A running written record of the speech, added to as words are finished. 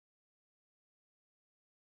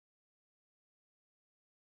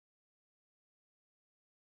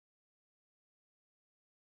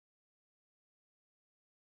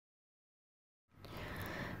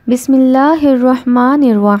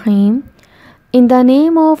Bismillahirrahmanirrahim. In the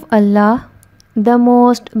name of Allah, the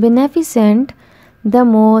most beneficent, the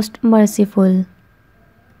most merciful.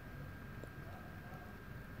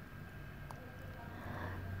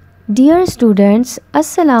 Dear students,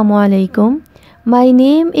 Assalamu alaikum. My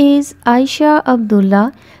name is Ayesha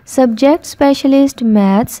Abdullah, Subject Specialist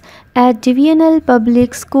Maths at Divisional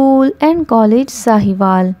Public School and College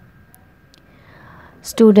Sahiwal.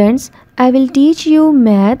 Students, I will teach you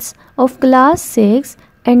Maths of Class 6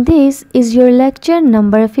 and this is your lecture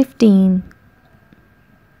number 15.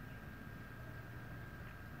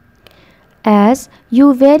 As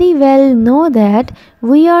you very well know that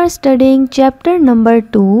we are studying chapter number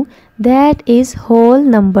 2, that is whole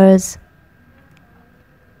numbers.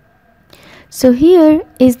 So here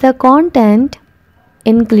is the content.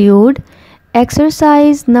 Include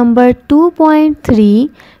exercise number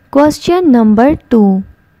 2.3, question number 2.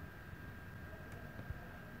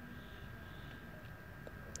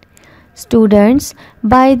 Students,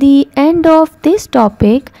 by the end of this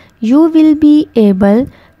topic, you will be able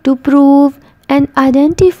to prove and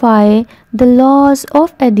identify the laws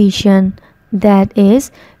of addition, that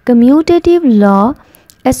is, commutative law,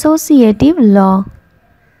 associative law.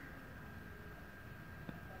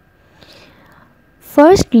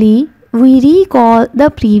 Firstly, we recall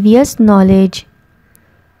the previous knowledge.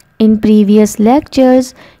 In previous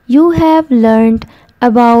lectures, you have learned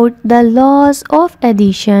about the laws of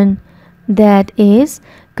addition, that is,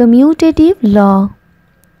 commutative law.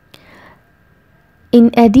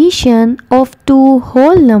 In addition of two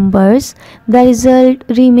whole numbers, the result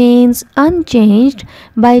remains unchanged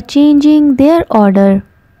by changing their order.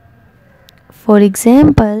 For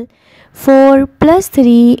example, 4 plus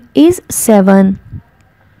 3 is 7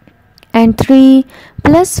 and 3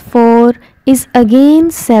 plus 4 is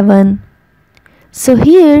again 7. So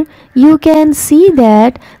here you can see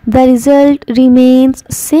that the result remains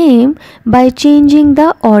same by changing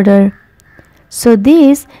the order. So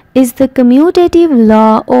this is the commutative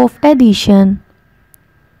law of addition.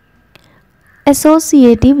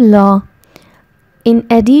 Associative law. In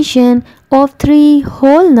addition of three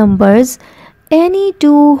whole numbers, any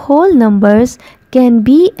two whole numbers can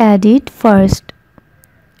be added first.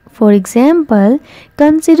 For example,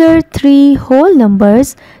 consider three whole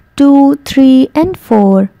numbers 2, 3 and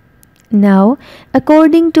 4. Now,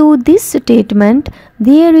 according to this statement,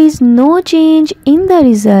 there is no change in the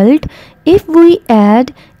result if we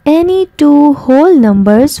add any two whole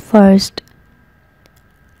numbers first.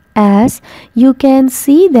 As you can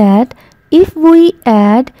see that if we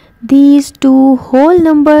add these two whole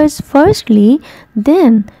numbers firstly,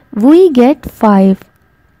 then we get 5.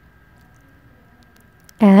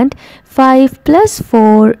 And 5 plus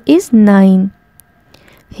 4 is 9.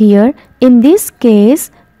 Here, in this case,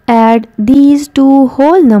 add these two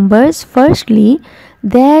whole numbers firstly,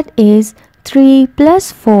 that is 3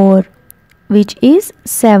 plus 4, which is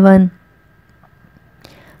 7.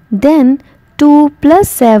 Then 2 plus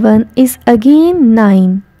 7 is again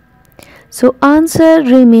 9. So answer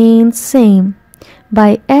remains same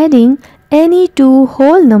by adding any two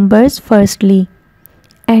whole numbers firstly.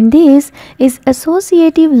 And this is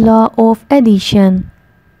associative law of addition.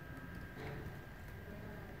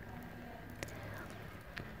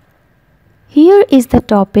 Here is the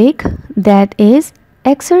topic, that is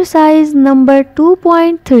exercise number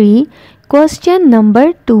 2.3, question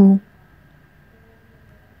number 2.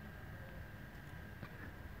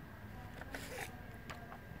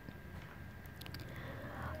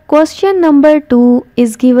 Question number 2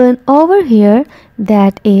 is given over here,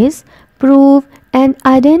 that is, prove and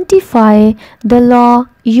identify the law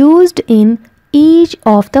used in each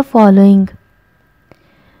of the following.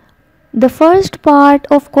 The first part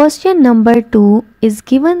of question number 2 is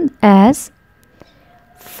given as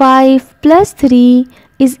 5 plus 3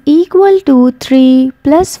 is equal to 3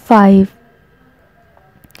 plus 5.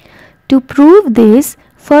 To prove this,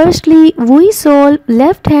 firstly we solve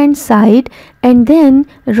left hand side and then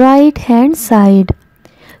right hand side.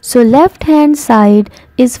 So left hand side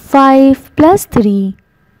is 5 plus 3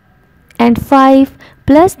 and 5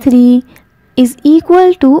 plus 3 is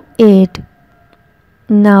equal to 8.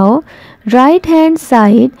 Now right hand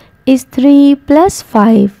side is 3 plus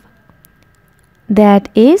 5, that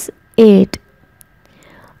is 8.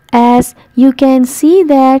 As you can see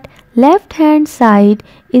that left hand side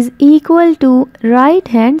is equal to right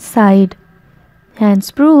hand side.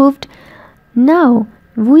 Hence proved. Now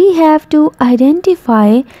we have to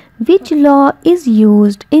identify which law is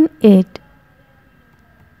used in it.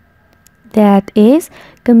 That is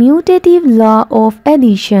commutative law of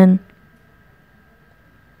addition.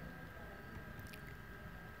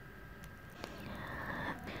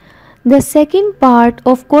 The second part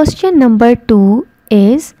of question number 2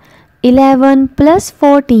 is 11 plus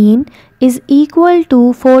 14 is equal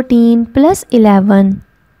to 14 plus 11.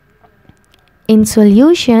 In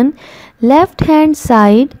solution, left hand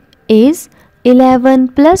side is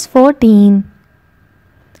 11 plus 14,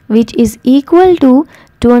 which is equal to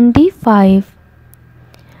 25,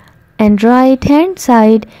 and right hand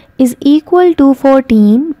side is equal to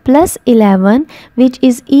 14 plus 11, which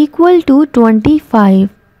is equal to 25.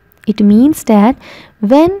 It means that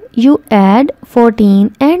when you add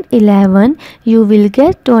 14 and 11, you will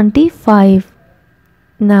get 25.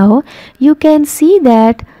 Now you can see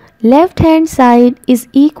that left hand side is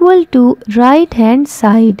equal to right hand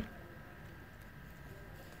side.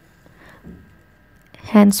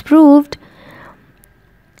 Hence proved.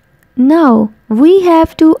 Now we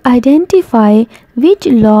have to identify which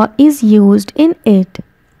law is used in it.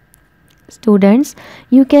 Students,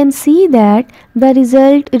 you can see that the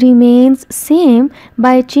result remains same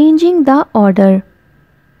by changing the order.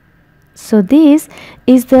 So this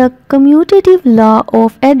is the commutative law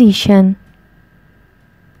of addition.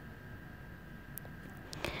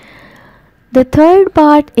 The third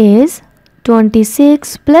part is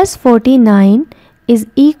 26 plus 49 is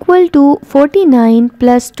equal to 49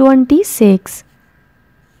 plus 26.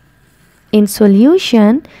 In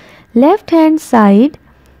solution, left hand side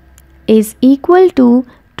is equal to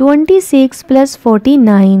 26 plus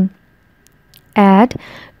 49. Add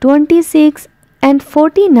 26 and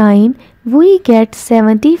 49, we get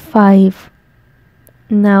 75.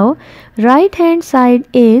 Now right hand side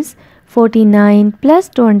is 49 plus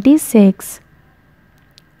 26,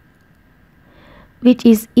 which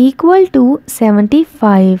is equal to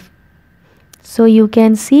 75. So you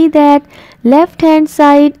can see that left hand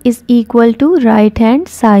side is equal to right hand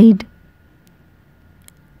side.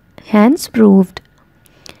 Hence proved.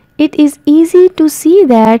 It is easy to see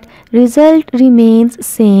that result remains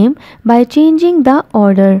same by changing the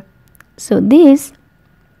order. So this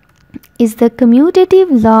is the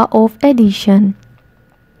commutative law of addition.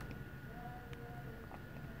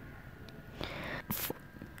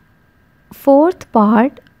 Fourth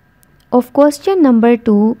part of question number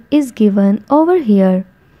 2 is given over here.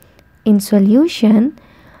 In solution,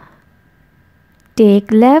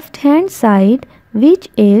 take left hand side, which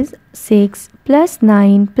is 6 plus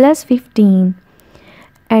 9 plus 15,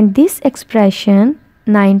 and this expression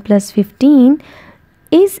 9 plus 15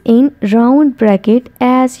 is in round bracket,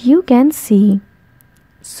 as you can see.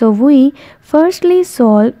 So we firstly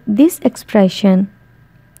solve this expression.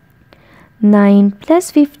 9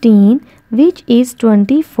 plus 15, which is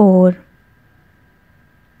 24.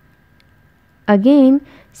 Again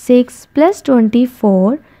 6 plus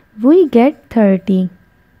 24, we get 30.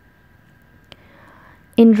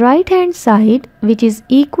 In right hand side, which is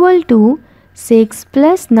equal to 6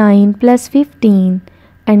 plus 9 plus 15,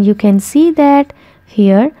 and you can see that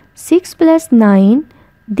here 6 plus 9,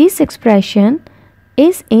 this expression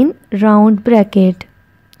is in round bracket.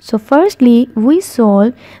 So firstly we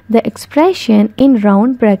solve the expression in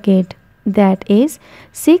round bracket, that is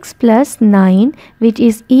 6 plus 9, which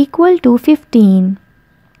is equal to 15.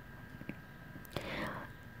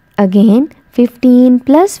 Again 15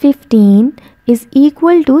 plus 15 is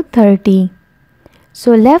equal to 30.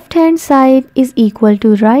 So left hand side is equal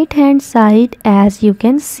to right hand side, as you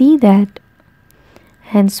can see that.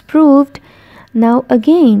 Hence proved. Now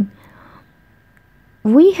again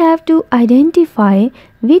we have to identify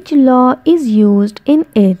which law is used in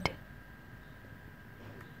it.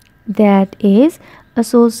 That is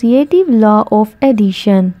associative law of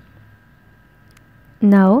addition.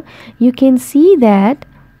 Now you can see that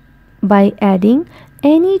by adding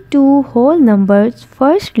any two whole numbers,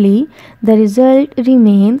 firstly the result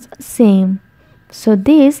remains same. So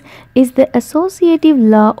this is the associative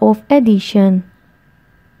law of addition.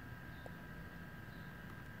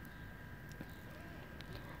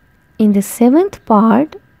 In the seventh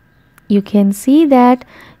part, you can see that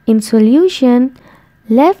in solution,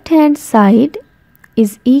 left hand side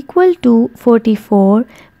is equal to 44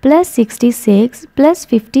 plus 66 plus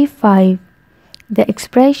 55. The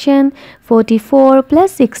expression 44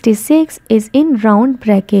 plus 66 is in round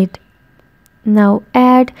bracket. Now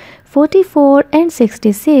add 44 and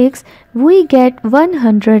 66, we get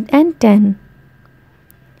 110.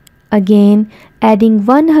 Again adding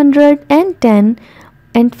 110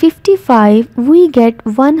 and 55, we get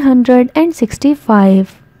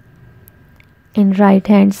 165. In right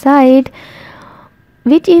hand side,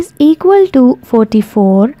 which is equal to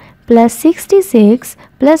 44 plus 66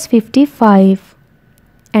 plus 55.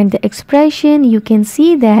 And the expression, you can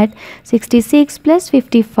see that 66 plus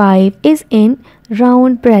 55 is in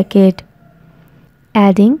round bracket.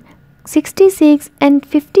 Adding 66 and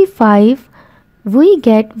 55, we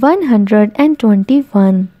get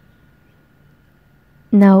 121.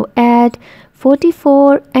 Now add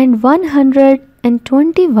 44 and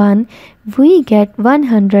 121, we get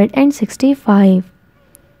 165.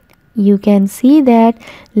 You can see that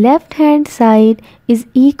left hand side is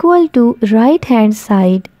equal to right hand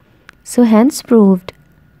side, so hence proved.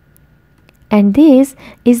 And this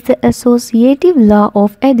is the associative law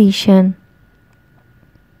of addition.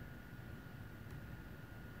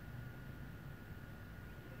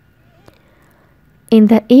 In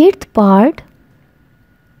the eighth part,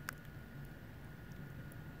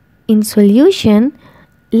 in solution,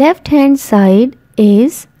 left hand side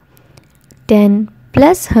is 10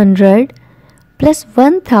 plus 100 plus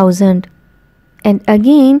 1000, and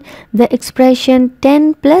again the expression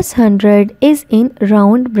 10 plus 100 is in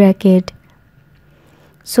round bracket.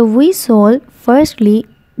 So we solve firstly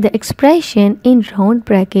the expression in round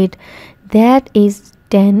bracket, that is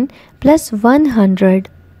 10 plus 100,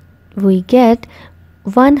 we get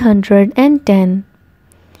 110.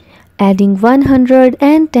 Adding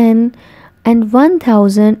 110 and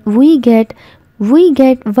 1000, we get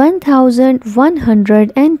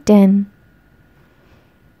 1110.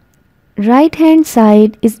 Right hand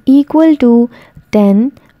side is equal to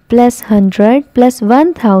 10 plus 100 plus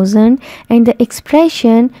 1000, and the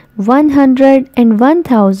expression 100 and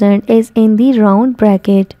 1000 is in the round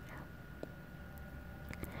bracket.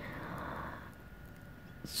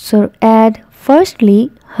 So add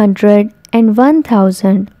firstly 100 and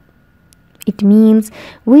 1000. It means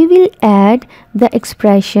we will add the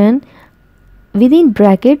expression within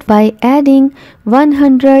bracket by adding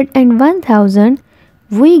 100 and 1000,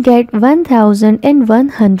 we get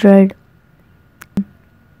 1100.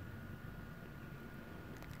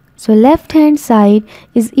 So left hand side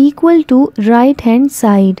is equal to right hand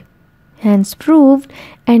side, hence proved,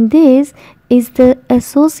 and this is the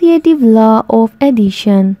associative law of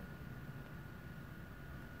addition.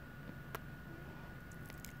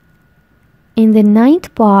 In the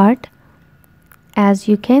ninth part, as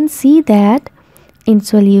you can see that in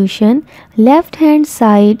solution, left hand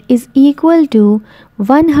side is equal to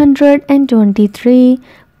 123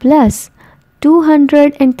 plus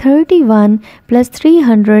 231 plus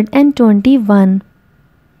 321,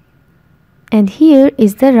 and here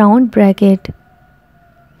is the round bracket.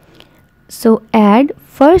 So add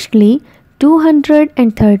firstly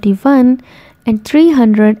 231 and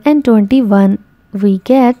 321, we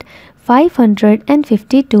get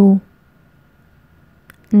 552.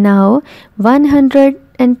 Now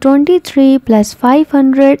 123 plus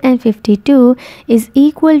 552 is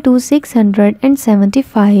equal to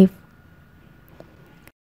 675.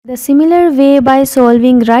 The similar way, by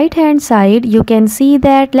solving right hand side, you can see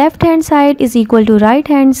that left hand side is equal to right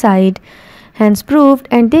hand side, hence proved,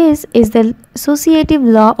 and this is the associative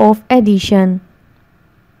law of addition.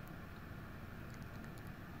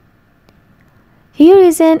 Here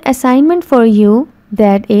is an assignment for you,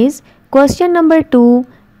 that is question number 2,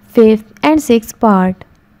 5th and 6th part.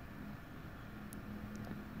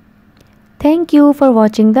 Thank you for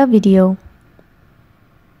watching the video.